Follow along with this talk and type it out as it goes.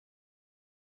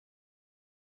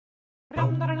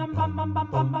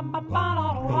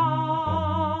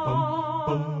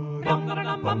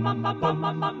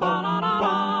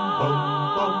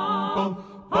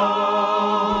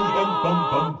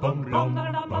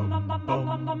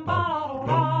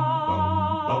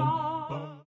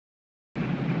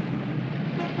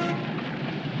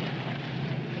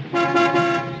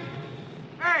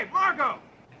Hey, Margot!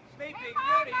 Sleeping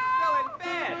Beauty's still in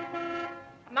bed.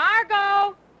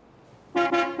 Margot!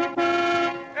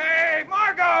 Hey,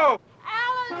 Margot!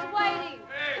 Alan's waiting.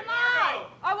 Hey, Come Margot!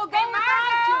 on, or we'll go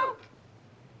without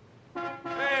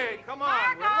you. Hey, come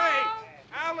on, we're late.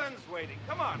 Alan's waiting.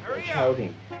 Come on, hurry up.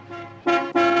 Shouting.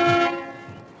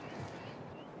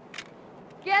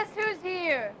 Guess who's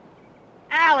here?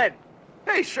 Alan!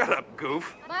 Hey, shut up,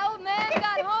 goof. My old man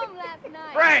got home last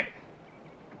night. Frank!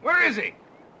 Where is he?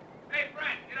 Hey,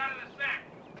 Frank, get out of the sack.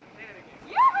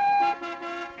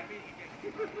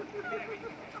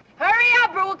 Hurry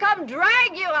up or we'll come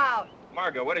drag you out.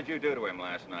 Margot, what did you do to him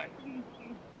last night? Come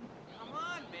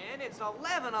on, man. It's 11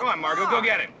 o'clock. Come on, Margot, go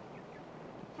get him.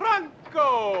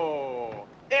 Franco!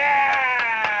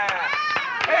 Yeah!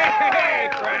 Hey,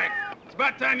 Frank! It's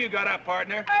about time you got up,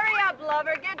 partner. Hurry up,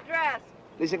 lover. Get dressed.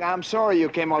 Listen, I'm sorry you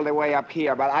came all the way up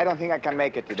here, but I don't think I can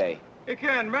make it today. You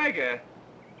can't make it.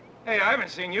 Hey, I haven't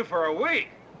seen you for a week.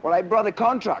 Well, I brought the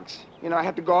contracts. You know, I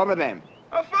had to go over them.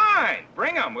 Oh, fine.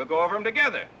 Bring them. We'll go over them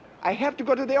together. I have to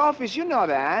go to the office, you know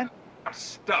that.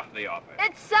 Stuff the office.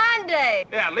 It's Sunday.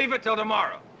 Yeah, leave it till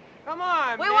tomorrow. Come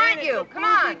on, We man. want it's you. a Come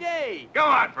busy on. Day. Go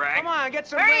on, Frank. Come on, get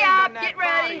some Hurry wind up, in that get car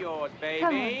ready. of yours, baby.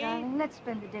 Come on, darling. Let's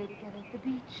spend the day together at the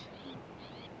beach.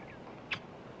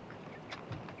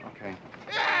 Okay.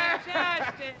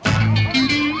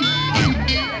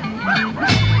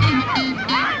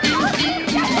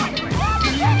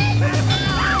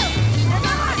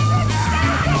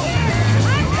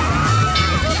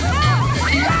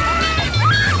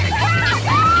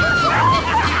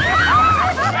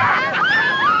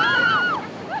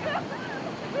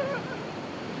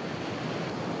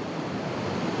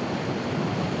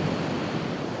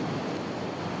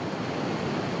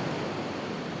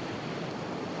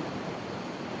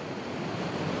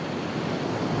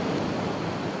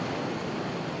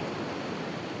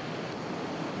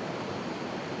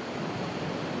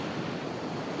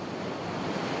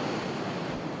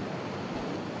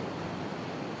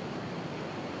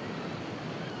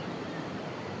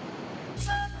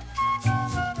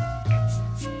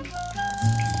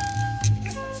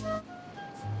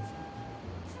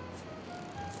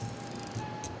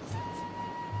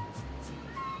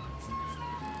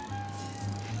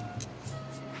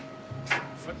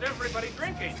 What's everybody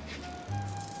drinking?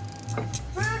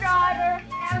 Screwdriver.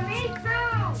 And me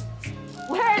too.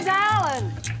 Where's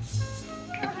Alan?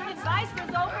 His vice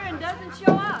over and doesn't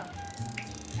show up.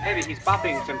 Maybe he's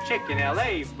popping some chick in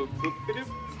L.A. Boop, boop, ba-doop.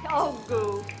 Oh,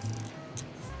 goof.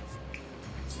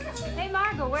 Hey,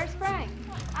 Margot, where's Frank?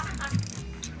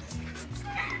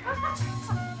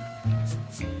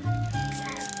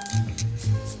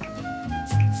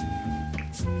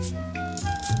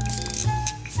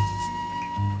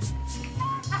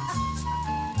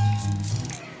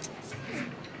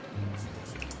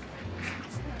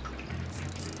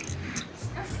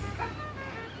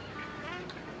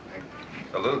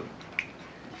 Salute.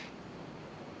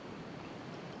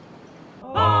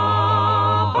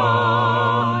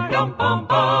 Bum, bum,